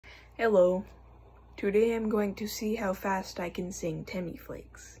Hello. Today I'm going to see how fast I can sing Temmie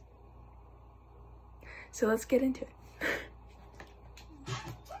Flakes. So let's get into it.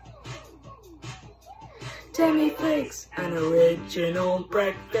 Temmie Flakes, an original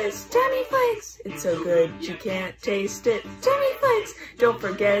breakfast. Temmie Flakes, it's so good you can't taste it. Temmie Flakes, don't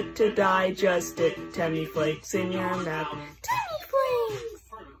forget to digest it. Temmie Flakes in your mouth. Temmie Flakes!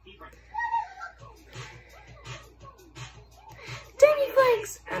 Temmie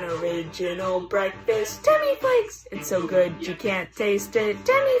Flakes, an original breakfast. Temmie Flakes, it's so good you can't taste it.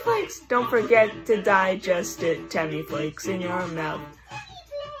 Temmie Flakes, don't forget to digest it. Temmie Flakes in your mouth.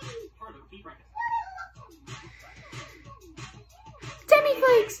 Temmie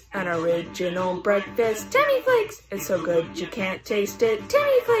Flakes, an original breakfast. Temmie Flakes, it's so good you can't taste it.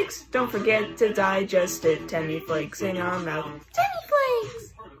 Temmie Flakes, don't forget to digest it. Temmie Flakes in your mouth. Temmie Flakes!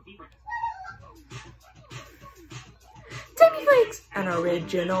 Temmie Flakes, an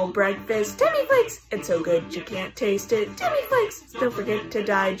original breakfast. Temmie Flakes, it's so good you can't taste it. Temmie Flakes, don't forget to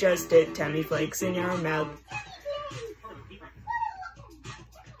digest it. Temmie Flakes in your mouth.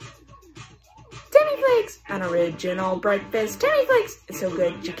 Temmie Flakes, an original breakfast. Temmie Flakes, it's so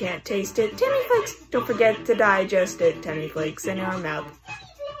good you can't taste it. Temmie Flakes, don't forget to digest it. Temmie Flakes in your mouth.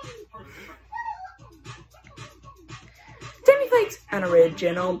 Temmie Flakes, an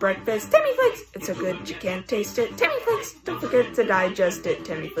original breakfast. Temmie Flakes, it's so good you can't taste it. Temmie Flakes, don't forget to digest it.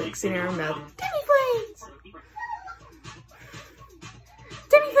 Temmie Flakes in your mouth. Temmie Flakes!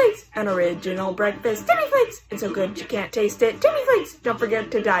 Temmie Flakes, an original breakfast. Temmie Flakes, it's so good you can't taste it. Temmie Flakes, don't forget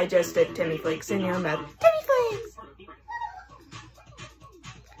to digest it. Temmie Flakes in your mouth. Temmie Flakes!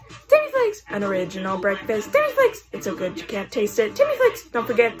 Temmie Flakes, an original breakfast. Temmie Flakes, it's so good you can't taste it. Temmie Flakes, don't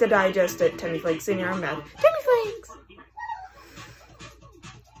forget to digest it. Temmie Flakes in your mouth. Temmie Flakes!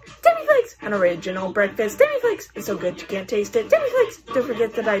 Temmie Flakes, an original breakfast. Temmie Flakes, it's so good you can't taste it. Temmie Flakes, don't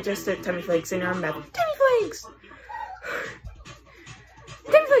forget to digest it. Temmie Flakes in your mouth. Temmie Flakes!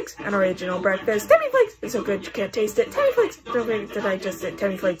 Temmie Flakes, an original breakfast. Temmie Flakes, it's so good you can't taste it. Temmie Flakes, don't forget to digest it.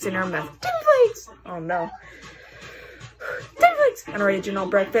 Temmie Flakes in your mouth. Temmie Flakes! Oh no. Temmie Flakes, an original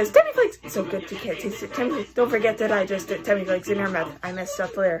breakfast. Temmie Flakes, it's so good you can't taste it. Temmie Flakes, don't forget to digest it. Temmie Flakes in your mouth. I messed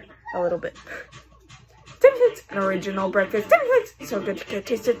up there a little bit. Temmie Flakes, an original breakfast. Temmie Flakes, it's so good you can't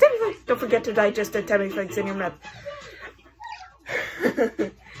taste it. Temmie Flakes, don't forget to digest it. Temmie Flakes in your mouth.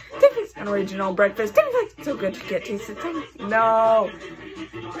 Temmie Flakes, an original breakfast. Temmie Flakes, it's so good you can't taste it. No!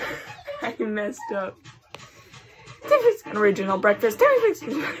 I messed up. Temmie Flakes, an original breakfast. Temmie Flakes.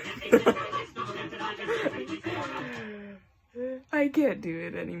 I can't do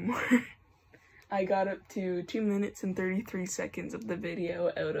it anymore. I got up to 2 minutes and 33 seconds of the video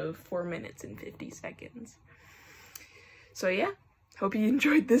out of 4 minutes and 50 seconds. So yeah, hope you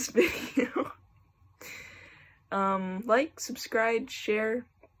enjoyed this video. Like, subscribe, share,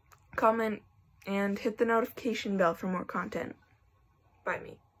 comment, and hit the notification bell for more content by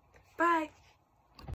me. Bye!